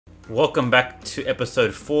Welcome back to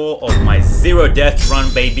episode 4 of my zero death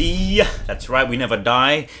run, baby. That's right, we never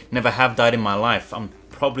die, never have died in my life. I'm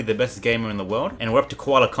probably the best gamer in the world, and we're up to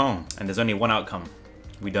Koala Kong, and there's only one outcome.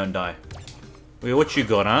 We don't die. Wait, what you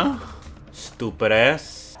got, huh? Stupid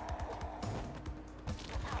ass.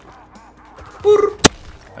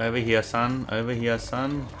 Over here, son. Over here,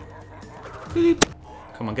 son. Beep.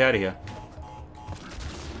 Come on, get out of here.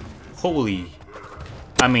 Holy.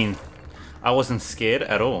 I mean, I wasn't scared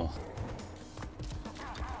at all.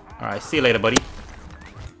 Alright, see you later, buddy.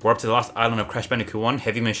 We're up to the last island of Crash Bandicoot 1,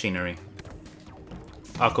 Heavy Machinery.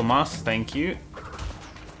 Akumas, thank you.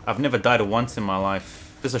 I've never died once in my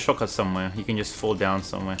life. There's a shortcut somewhere. You can just fall down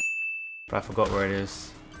somewhere. But I forgot where it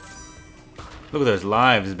is. Look at those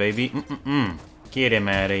lives, baby. Get him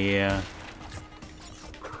out of here.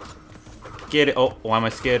 Get it. Oh, why am I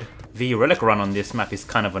scared? The relic run on this map is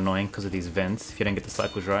kind of annoying because of these vents, if you don't get the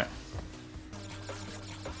cycles right.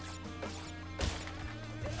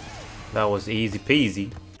 That was easy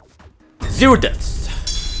peasy. 0 deaths.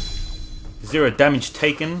 0 damage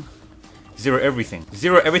taken. 0 everything.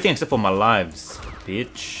 0 everything except for my lives.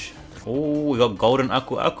 Bitch. Oh, we got golden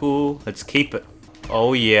Aku. Let's keep it.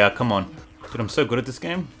 Oh yeah, come on. Dude, I'm so good at this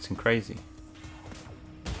game. It's crazy.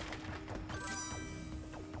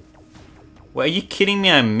 Wait, are you kidding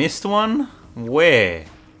me? I missed one? Where?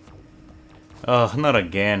 Oh, not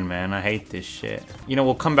again, man. I hate this shit. You know,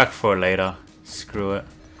 we'll come back for it later. Screw it.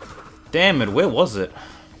 Damn it, where was it?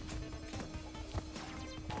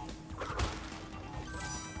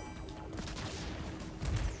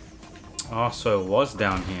 Oh, so it was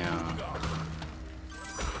down here.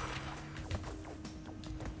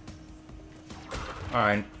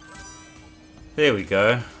 Alright. There we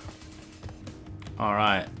go.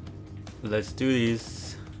 Alright. Let's do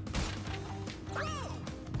this.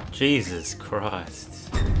 Jesus Christ.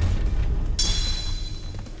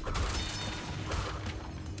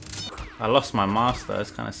 I lost my master,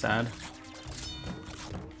 it's kind of sad.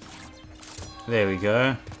 There we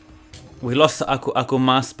go. We lost the Aku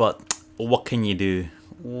mask, but what can you do?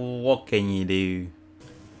 What can you do?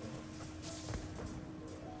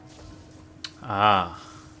 Ah,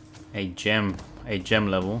 a gem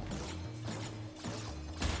level.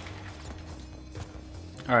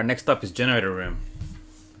 Alright, next up is generator room.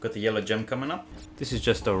 Got the yellow gem coming up. This is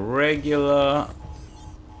just a regular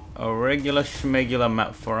schmegular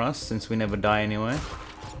map for us, since we never die anyway.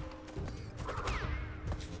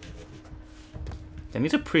 And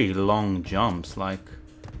these are pretty long jumps, like,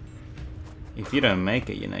 if you don't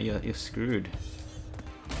make it, you know, you're screwed.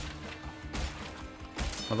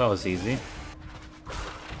 Well, that was easy.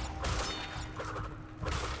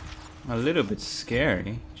 A little bit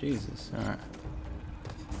scary. Jesus, alright.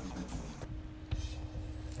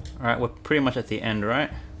 Alright, we're pretty much at the end,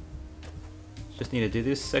 right? Just need to do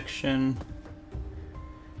this section.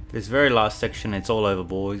 This very last section, it's all over,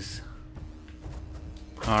 boys.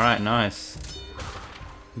 Alright, nice.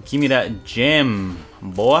 Give me that gem,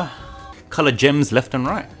 boy. Color gems left and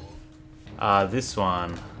right. This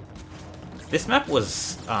one. This map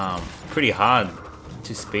was pretty hard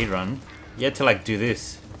to speedrun. You had to like do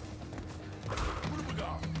this.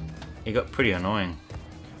 It got pretty annoying.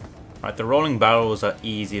 Right, the rolling barrels are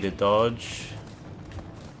easy to dodge.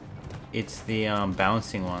 It's the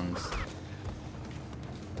bouncing ones.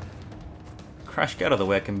 Crash, get out of the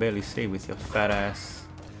way, I can barely see with your fat ass.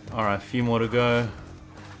 Alright, a few more to go.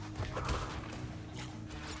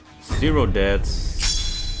 0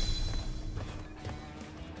 deaths.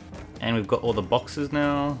 And we've got all the boxes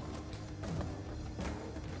now.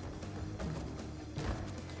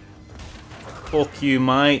 Fuck you,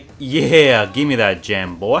 mate. Yeah, give me that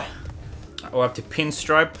gem, boy. We're up to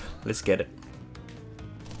pinstripe. Let's get it.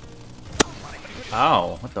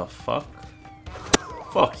 Ow, what the fuck?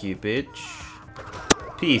 Fuck you, bitch.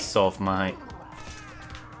 Peace off, mate.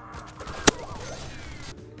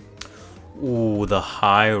 Ooh, the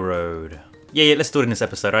high road. Yeah, let's do it in this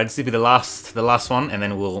episode, right? This will be the last one, and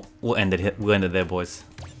then we'll end it. We'll end it there, boys.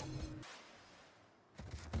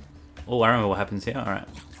 Oh, I remember what happens here. All right,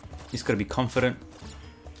 you just gotta be confident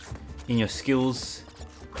in your skills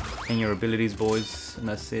and your abilities, boys, and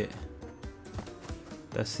that's it.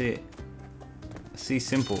 That's it. See,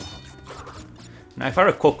 simple. Now, if I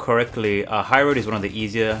recall correctly, High Road is one of the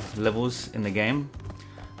easier levels in the game.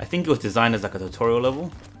 I think it was designed as like a tutorial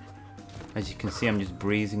level. As you can see, I'm just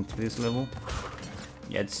breezing through this level.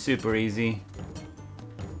 Yeah, it's super easy.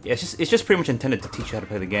 Yeah, it's just pretty much intended to teach you how to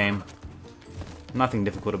play the game. Nothing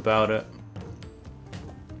difficult about it.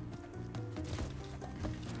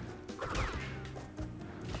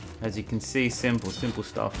 As you can see, simple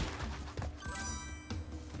stuff.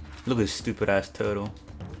 Look at this stupid ass turtle.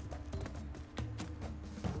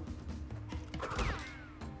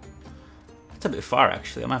 It's a bit far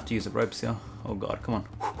actually. I'm gonna have to use the ropes here. Oh god, come on.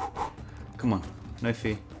 Come on, no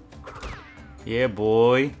fear. Yeah,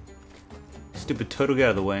 boy. Stupid turtle, get out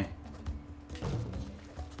of the way.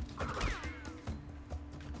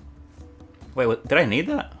 Wait, what, did I need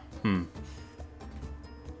that?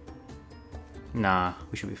 Nah,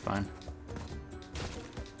 we should be fine.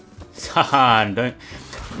 Haha, don't.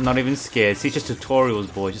 Not even scared. See, it's just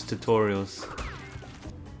tutorials, boy. Just tutorials.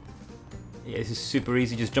 Yeah, this is super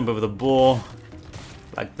easy. Just jump over the ball.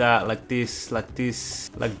 Like that, like this, like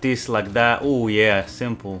this, like this, like that. Oh, yeah,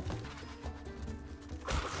 simple.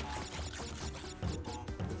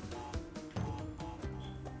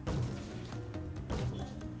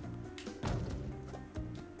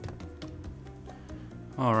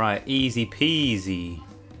 Alright, easy peasy.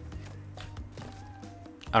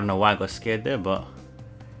 I don't know why I got scared there, but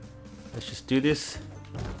let's just do this.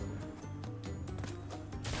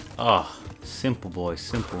 Oh, simple, boys,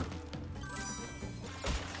 simple.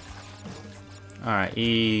 Alright,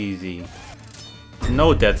 easy.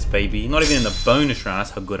 No deaths, baby. Not even in the bonus round.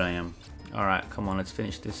 That's how good I am. Alright, come on, let's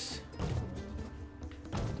finish this.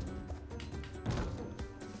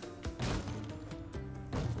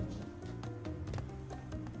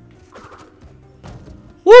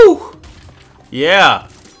 Woo! Yeah!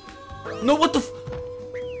 No, what the f-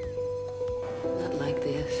 Not like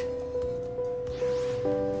this.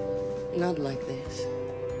 Not like this.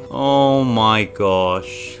 Oh my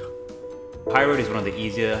gosh. High Road is one of the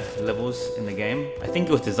easier levels in the game. I think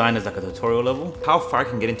it was designed as like a tutorial level. How far I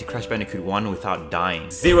can get into Crash Bandicoot 1 without dying.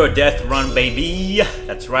 0 death run, baby!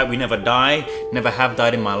 That's right, we never die. Never have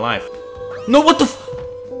died in my life. No, what the f-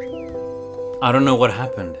 I don't know what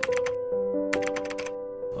happened.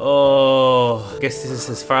 Oh, I guess this is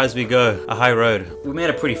as far as we go. A high road. We made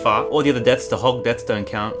it pretty far. All the other deaths, the hog deaths don't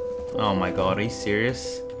count. Oh my god, are you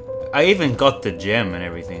serious? I even got the gem and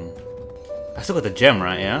everything. I still got the gem,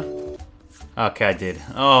 right? Yeah? Okay, I did.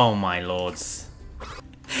 Oh my lords.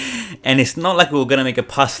 And it's not like we were gonna make a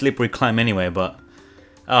past slippery climb anyway, but...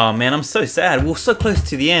 Oh man, I'm so sad. We were so close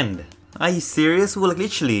to the end. Are you serious? Well, like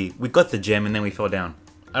literally, we got the gem and then we fell down.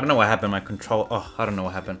 I don't know what happened. My control... Oh, I don't know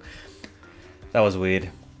what happened. That was weird.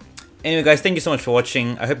 Anyway guys, thank you so much for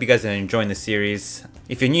watching. I hope you guys are enjoying the series.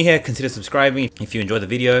 If you're new here, consider subscribing. If you enjoyed the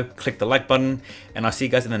video, click the like button. And I'll see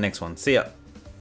you guys in the next one. See ya.